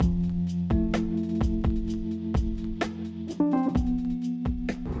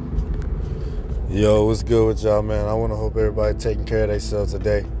Yo, what's good with y'all, man? I want to hope everybody taking care of themselves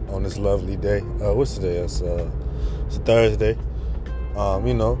today on this lovely day. What's today? It's a Thursday.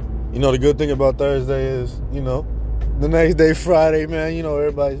 The good thing about Thursday is, the next day Friday, man.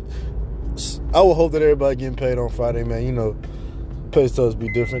 Everybody. I would hope that everybody getting paid on Friday, man. Pay stubs be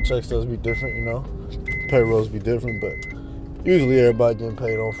different, check stubs be different, payrolls be different, but usually everybody getting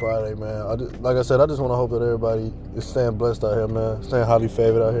paid on Friday, man. Like I said, I just want to hope that everybody is staying blessed out here, man. Staying highly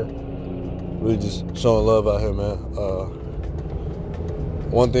favored out here. Really just showing love out here, man.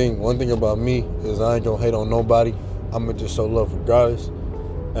 One thing about me is I ain't gonna hate on nobody. I'm gonna just show love regardless.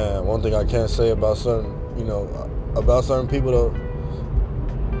 And one thing I can't say about certain people though,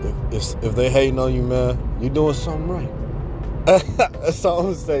 if they hating on you, man, you doing something right. That's all I'm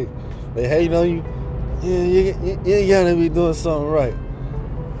gonna say. They hating on you, you gotta be doing something right.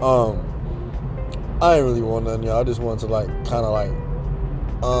 I ain't really want nothing, y'all. I just want to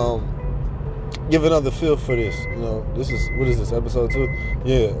give another feel for this. This is episode 2?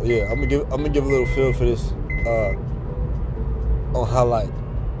 Yeah. I'm gonna give a little feel for this. On how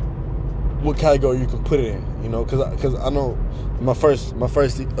what category you can put it in. Because I know my first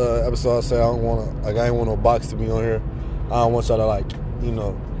episode I said I ain't want no box to be on here. I don't want y'all to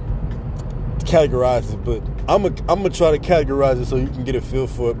categorize it, but I'm gonna try to categorize it so you can get a feel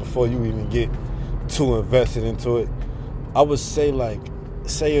for it before you even get too invested into it. I would say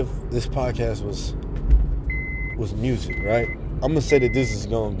say if this podcast was music, right? I'm gonna say that this is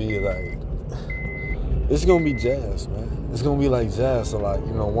gonna be it's gonna be jazz, man. It's gonna be like jazz, so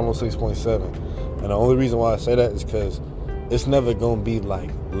 106.7. And the only reason why I say that is because it's never gonna be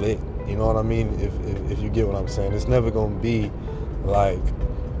lit. You know what I mean? If you get what I'm saying, it's never gonna be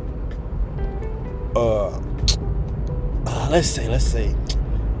let's say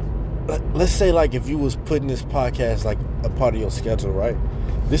if you was putting this podcast a part of your schedule, right?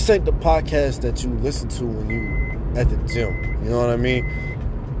 This ain't the podcast that you listen to when you at the gym. You know what I mean?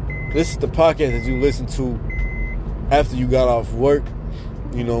 This is the podcast that you listen to after you got off work,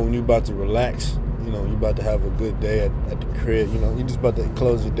 when you about to relax, you about to have a good day at the crib, you just about to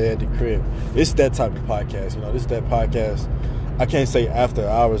close your day at the crib. It's that type of podcast, this is that podcast. I can't say after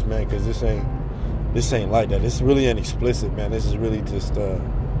hours, man, because this ain't like that. This really ain't explicit, man. This is really just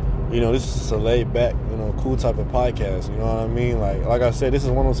this is a laid back, cool type of podcast. You know what I mean? Like I said, this is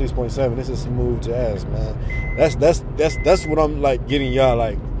 106.7. This is smooth jazz, man. That's what I'm getting y'all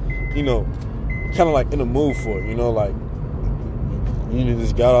kind of in the mood for. You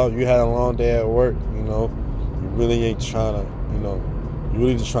just got out. You had a long day at work. You really ain't trying to. You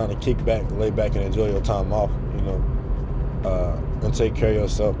really just trying to kick back, lay back, and enjoy your time off. And take care of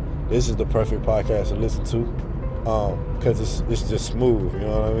yourself. This is the perfect podcast to listen to. Because it's just smooth, you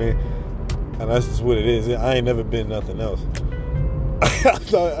know what I mean? And that's just what it is. I ain't never been nothing else.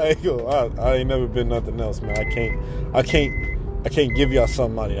 I ain't never been nothing else, man. I can't give y'all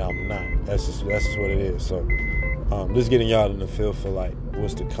somebody that I'm not. That's just what it is. So, just getting y'all in the feel for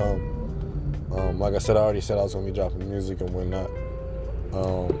what's to come. Like I said, I already said I was gonna be dropping music and whatnot.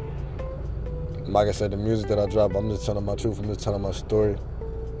 Like I said, the music that I drop, I'm just telling my truth. I'm just telling my story.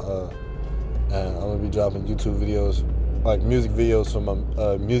 And I'm gonna be dropping YouTube videos, music videos for my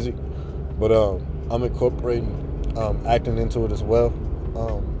music, but I'm incorporating acting into it as well.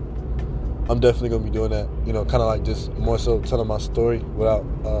 I'm definitely gonna be doing that, kind of just more so telling my story without,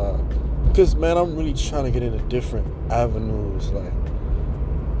 because man, I'm really trying to get into different avenues.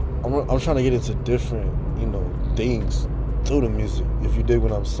 I'm trying to get into different, things through the music. If you dig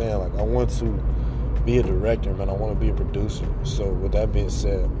what I'm saying, I want to be a director, man. I want to be a producer. So with that being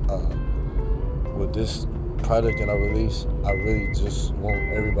said, with this project that I release, I really just want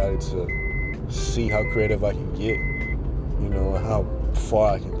everybody to see how creative I can get, and how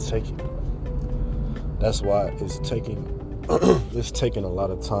far I can take it. That's why it's taking a lot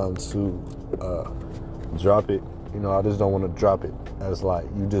of time to drop it. I just don't want to drop it as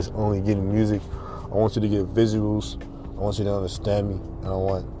you just only getting music. I want you to get visuals. I want you to understand me, and I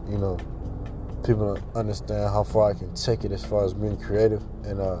want people to understand how far I can take it as far as being creative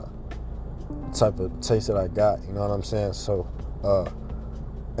and type of taste that I got, you know what I'm saying? So,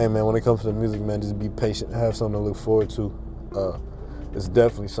 hey man, when it comes to the music, man, just be patient, have something to look forward to. It's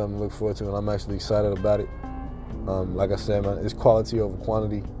definitely something to look forward to, and I'm actually excited about it. Like I said, man, it's quality over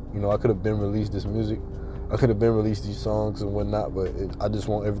quantity. I could have been released this music, I could have been released these songs and whatnot, but I just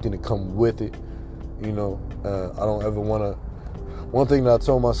want everything to come with it. I don't ever want to. One thing that I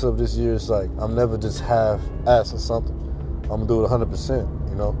told myself this year is I'm never just half-assing something. I'm gonna do it 100%.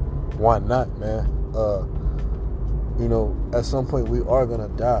 Why not, man? At some point we are gonna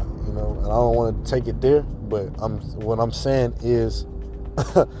die, and I don't want to take it there, but what I'm saying is,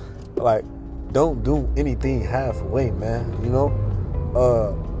 don't do anything halfway, man. You know,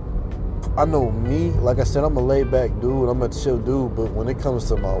 I know me. Like I said, I'm a laid back dude. I'm a chill dude. But when it comes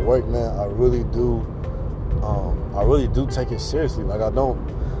to my work, man, I really do take it seriously. Like I don't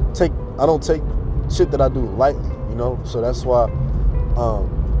take shit that I do lightly. You know, so that's why.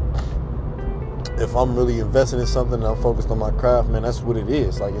 If I'm really investing in something and I'm focused on my craft, man, that's what it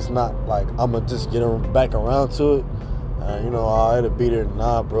is. Like, it's not like I'm going to just get back around to it. You know, it'll be there.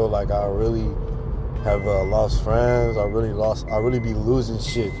 Nah, bro. Like, I really have lost friends. I really be losing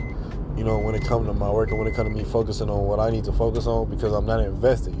shit, you know, when it comes to my work and when it comes to me focusing on what I need to focus on because I'm not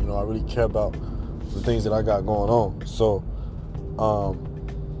invested. You know, I really care about the things that I got going on. So,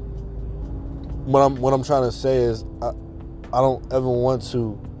 what I'm trying to say is I don't ever want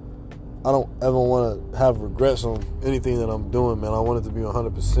to have regrets on anything that I'm doing, man. I want it to be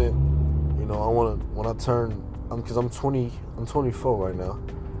 100%. You know, I want to, when I turn, because I'm 24 right now.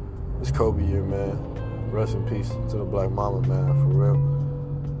 It's Kobe year, man. Rest in peace to the black mama, man, for real.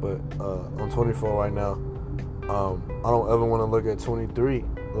 But I'm 24 right now. I don't ever want to look at 23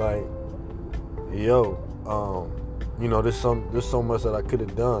 like, yo, you know, there's so much that I could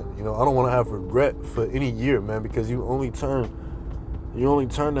have done. You know, I don't want to have regret for any year, man, because you only turn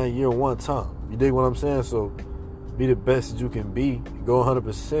that year one time. You dig what I'm saying? So be the best that you can be. Go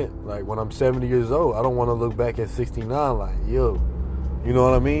 100%. Like when I'm 70 years old, I don't want to look back at 69 like, yo, you know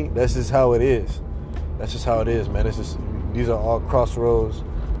what I mean? That's just how it is. That's just how it is, man. It's just, these are all crossroads.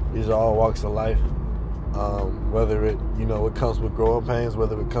 These are all walks of life. Whether it, you know, it comes with growing pains,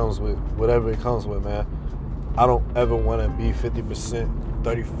 whether it comes with whatever it comes with, man. I don't ever want to be 50%,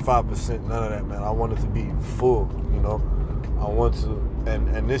 35%, none of that, man. I want it to be full, you know. I want to,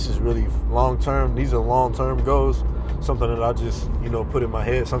 and this is really long-term. These are long-term goals, something that I just, you know, put in my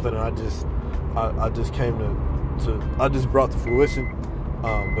head, something that I just came to I just brought to fruition.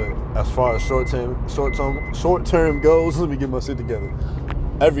 But as far as short-term goals, let me get my shit together.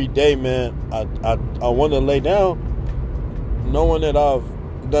 Every day, man, I want to lay down knowing that I've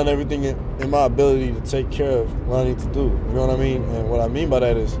done everything in my ability to take care of what I need to do. You know what I mean? And what I mean by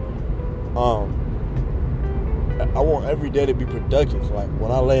that is, I want every day to be productive. Like when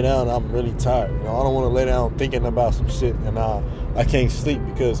I lay down, I'm really tired. You know, I don't want to lay down thinking about some shit and I can't sleep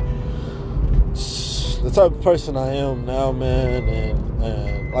because the type of person I am now, man.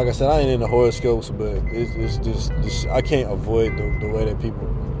 And like I said, I ain't into horoscopes, but it's just I can't avoid the way that people,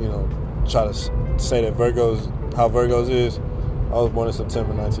 you know, try to say that how Virgos is. I was born in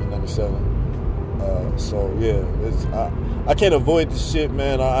September 1997. So yeah, I can't avoid this shit,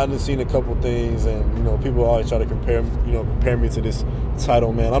 man. I done seen a couple things, and you know, people always try to compare me to this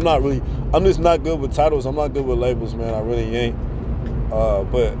title, man. I'm just not good with titles. I'm not good with labels, man. I really ain't.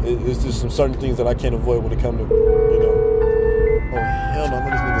 But it's just some certain things that I can't avoid when it comes to, you know. Oh hell no,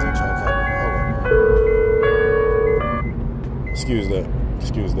 these niggas ain't trying to talk. Hold on.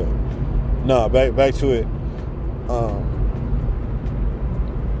 Excuse that. Nah, back to it.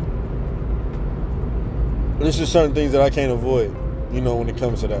 There's just certain things that I can't avoid, you know, when it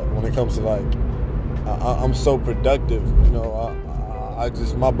comes to that. When it comes to like, I'm so productive, you know. I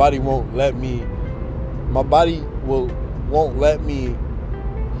just, my body won't let me. Won't let me.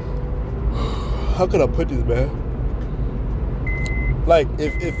 How could I put this, man? Like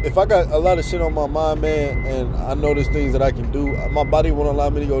if I got a lot of shit on my mind, man, and I know there's things that I can do, my body won't allow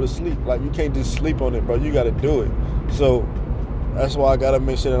me to go to sleep. Like you can't just sleep on it, bro. You got to do it. So. That's why I gotta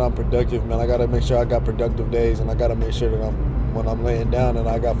make sure that I'm productive, man. I gotta make sure I got productive days, and I gotta make sure that when I'm laying down and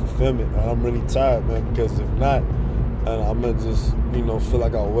I got fulfillment. And I'm really tired, man, because if not, I'm gonna just, you know, feel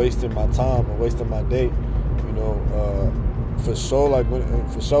like I'm wasting my time or wasting my day, you know. For sure, like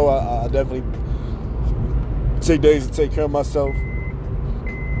I definitely take days to take care of myself.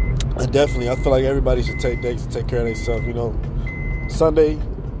 I feel like everybody should take days to take care of themselves, you know. Sunday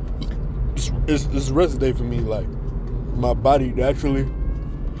is rest day for me, like. My body naturally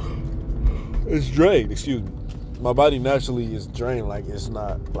is drained. Excuse me. My body naturally is drained. Like it's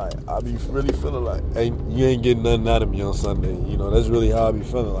not like I be really feeling like, hey, you ain't getting nothing out of me on Sunday. You know, that's really how I be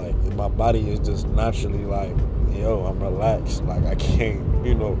feeling. Like my body is just naturally like, yo, I'm relaxed. Like I can't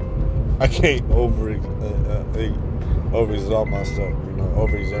overexalt myself. You know,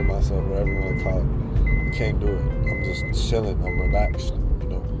 overexert myself, whatever you want to call it. I can't do it. I'm just chilling. I'm relaxed.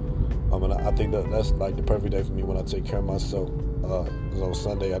 I think that's like the perfect day for me when I take care of myself. Because on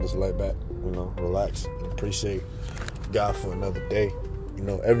Sunday I just lay back, you know, relax, and appreciate God for another day. You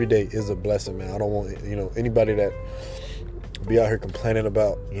know, every day is a blessing, man. I don't want, you know, anybody that be out here complaining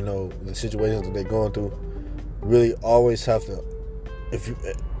about, you know, the situations that they're going through. Really always have to, if you,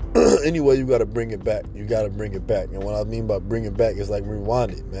 anyway, you got to bring it back. You got to bring it back. And what I mean by bring it back is like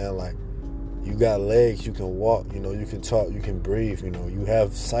rewind it, man. Like You got legs, you can walk, you know, you can talk, you can breathe, you know, you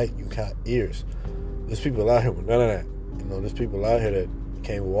have sight, you got ears. There's people out here with none of that. You know, there's people out here that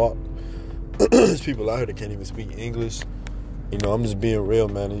can't walk. There's people out here that can't even speak English. You know, I'm just being real,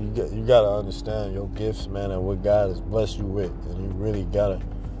 man. And you gotta understand your gifts, man, and what God has blessed you with. And you really gotta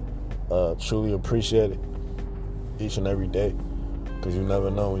truly appreciate it each and every day. Because you never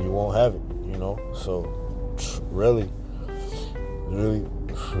know when you won't have it, you know. So, really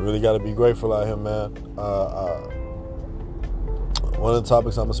got to be grateful out here, man. One of the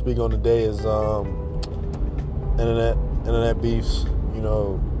topics I'm gonna speak on today is internet beefs. You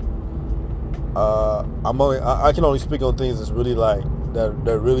know, I can only speak on things that's really like that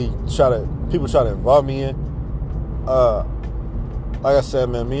really people try to involve me in. Like I said,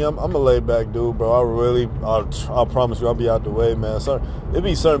 man, I'm a laid back dude, bro. I promise you, I'll be out the way, man. There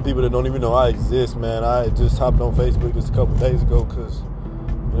be certain people that don't even know I exist, man. I just hopped on Facebook just a couple days ago because,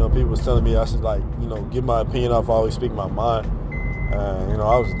 you know, people was telling me I should, like, you know, give my opinion off. I always speak my mind. You know,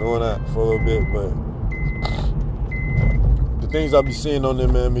 I was doing that for a little bit, but the things I be seeing on there,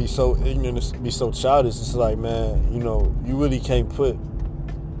 man, be so ignorant, be so childish. It's like, man, you know, you really can't put,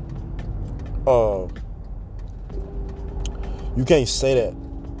 you can't say that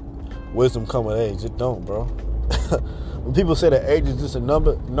wisdom come with age. It don't, bro. When people say that age is just a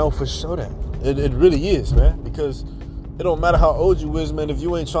number, no, for sure that. It really is, man, because it don't matter how old you is, man. If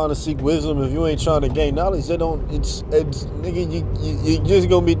you ain't trying to seek wisdom, if you ain't trying to gain knowledge, it's nigga, you just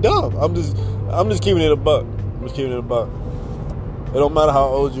gonna be dumb. I'm just keeping it a buck. I'm just keeping it a buck. It don't matter how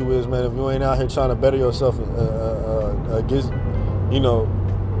old you is, man. If you ain't out here trying to better yourself, you know,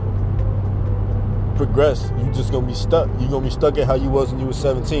 progress, you just gonna be stuck. You gonna be stuck at how you was when you was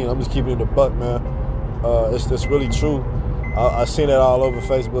 17. I'm just keeping it a buck, man. It's really true. I seen that all over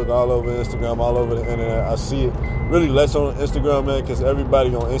Facebook, all over Instagram, all over the internet. I see it really less on Instagram, man, because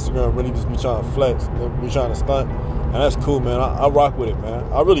everybody on Instagram really just be trying to flex, they be trying to stunt, and that's cool, man. I rock with it, man.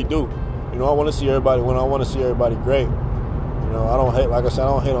 I really do. You know, I want to see everybody when I want to see everybody great. You know, I don't hate, like I said, I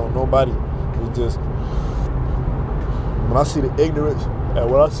don't hate on nobody. It's just when I see the ignorance and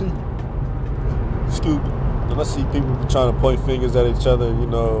when I see, when I see people trying to point fingers at each other, you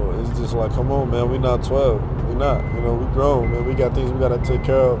know, it's just like, come on, man, we're not 12. We're not. You know, we grown, man. We got things we got to take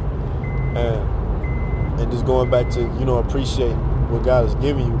care of. And just going back to, you know, appreciate what God has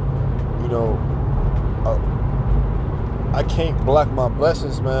given you. You know, I can't block my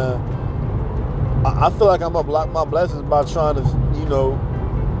blessings, man. I feel like I'm going to block my blessings by trying to, you know,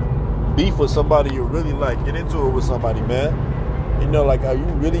 beef with somebody you really like. Get into it with somebody, man. You know, like, are you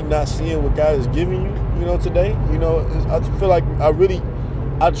really not seeing what God is giving you, you know, today? You know, I feel like I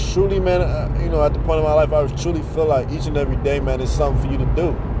truly, man, you know, at the point in my life, I truly feel like each and every day, man, is something for you to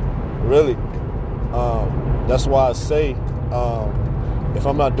do. Really. That's why I say, if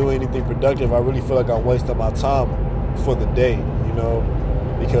I'm not doing anything productive, I really feel like I'm wasting my time for the day, you know,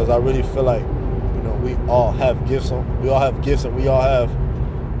 because I really feel like, you know, we all have gifts, and we all have,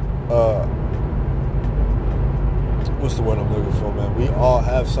 what's the word I'm looking for, man? We all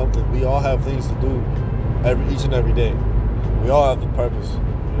have something. We all have things to do each and every day. We all have the purpose,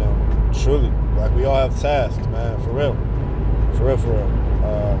 you know, truly. Like, we all have tasks, man, for real. For real.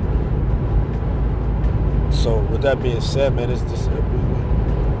 So with that being said, man, it's just,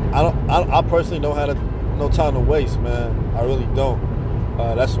 I personally don't have no time to waste, man. I really don't.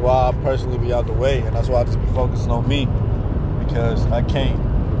 That's why I personally be out the way, and that's why I just be focusing on me, because I can't,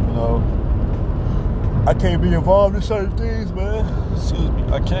 you know, I can't be involved in certain things, man. Excuse me,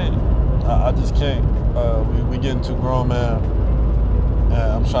 I can't. I just can't. We getting too grown, man. And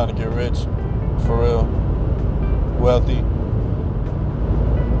I'm trying to get rich, for real, wealthy,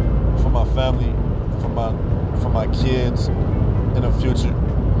 for my family, for my kids in the future.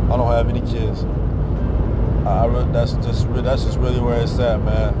 I don't have any kids. That's just really where it's at,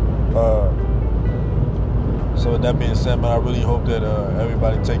 man. So with that being said, man, I really hope that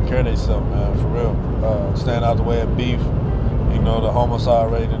everybody take care of themselves, man, for real. Staying out the way of beef. You know, the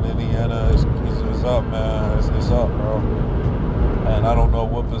homicide rate in Indiana is up, man. It's up, bro. And I don't know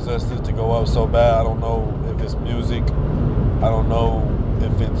what possessed it to go up so bad. I don't know if it's music. I don't know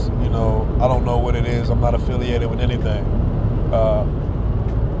if it's, you know, I don't know what it is. I'm not affiliated with anything.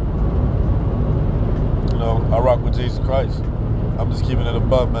 You know, I rock with Jesus Christ. I'm just keeping it a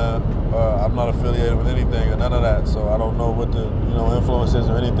buck, man. I'm not affiliated with anything or none of that, so I don't know what the, you know, influence is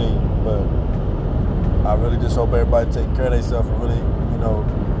or anything, but I really just hope everybody take care of themselves and really, you know,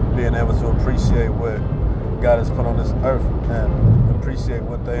 being able to appreciate what God has put on this earth and appreciate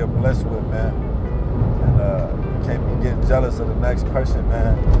what they are blessed with, man. And you can't be getting jealous of the next person,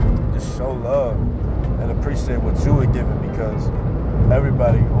 man. Just show love and appreciate what you were given, because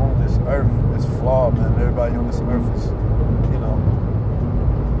everybody on this earth is flawed, man. Everybody on this earth is, you know,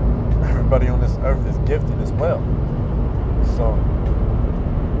 everybody on this earth is gifted as well. So,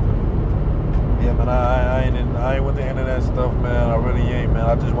 yeah, man, I ain't with the internet stuff, man. I really ain't, man.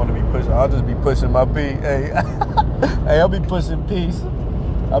 I just want to be pushing. I'll just be pushing my P. Hey, hey, I'll be pushing peace.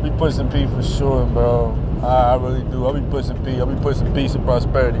 I'll be pushing P for sure, bro. I really do. I'll be pushing P. I'll be pushing peace and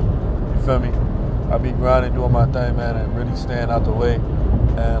prosperity. You feel me? I'll be grinding, doing my thing, man, and really staying out the way.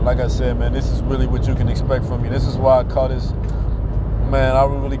 And like I said, man, this is really what you can expect from me. This is why I call this, man, I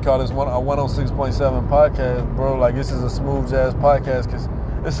really call this a 106.7 podcast, bro. Like, this is a smooth jazz podcast, because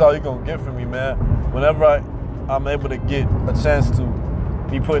this is all you're going to get from me, man. Whenever I'm able to get a chance to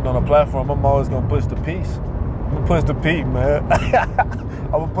be putting on a platform, I'm always going to push the peace. I'm going to push the P, man.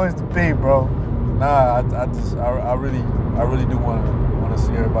 I'm going to push the P, bro. Nah, I really do want to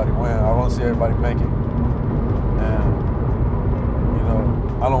see everybody win. I want to see everybody make it. And, you know,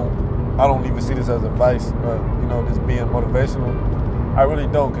 I don't even see this as advice, you know, this being motivational. I really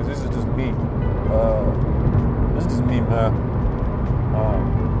don't, because this is just me. This is just me, man.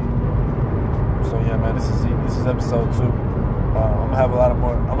 So yeah, man, this is episode 2. I'm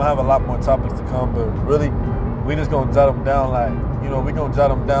gonna have a lot more topics to come, but really, we just gonna jot them down, like, you know, we gonna jot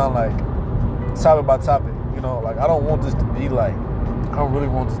them down like topic by topic. You know, like, I don't really want this to be like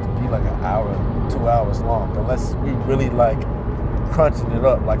an hour, 2 hours long, unless we really like crunching it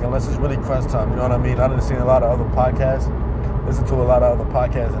up, like, unless it's really crunch time. You know what I mean? I done seen a lot of other podcasts, listen to a lot of other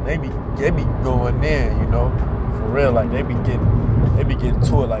podcasts, and they be going in, you know, for real. Like, they be getting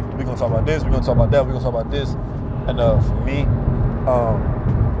to it. Like, we gonna talk about this, we gonna talk about that, we gonna talk about this. And for me,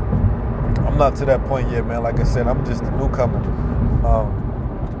 I'm not to that point yet, man. Like I said, I'm just a newcomer.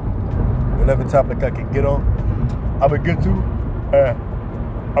 Whatever topic I can get on, I would get to. I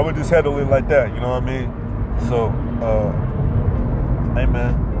would just handle it like that. You know what I mean? So, hey,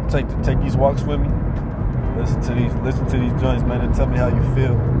 man, take these walks with me. Listen to these joints, man, and tell me how you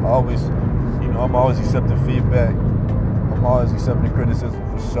feel. I'm always accepting feedback. I'm always accepting criticism,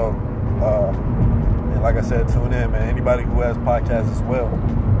 for sure. And like I said, tune in, man. Anybody who has podcasts as well,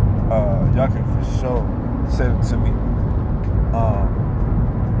 y'all can for sure send it to me.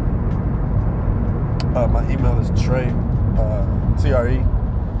 My email is Trey, T-R-E,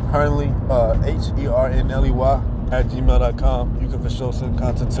 Hernley, Hernley, @gmail.com. You can for sure send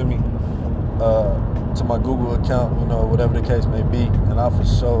content to me, to my Google account, you know, whatever the case may be. And I'll for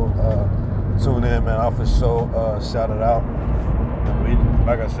sure tune in, man. I'll for sure shout it out. And we,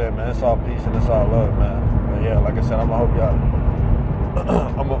 like I said, man, it's all peace and it's all love, man. But yeah, like I said, I'm gonna hope y'all,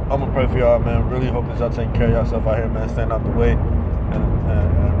 I'm gonna pray for y'all, man. Really hope that y'all taking care of yourself out here, man. Staying out the way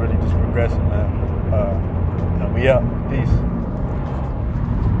and really just progressing, man. And we out. Peace.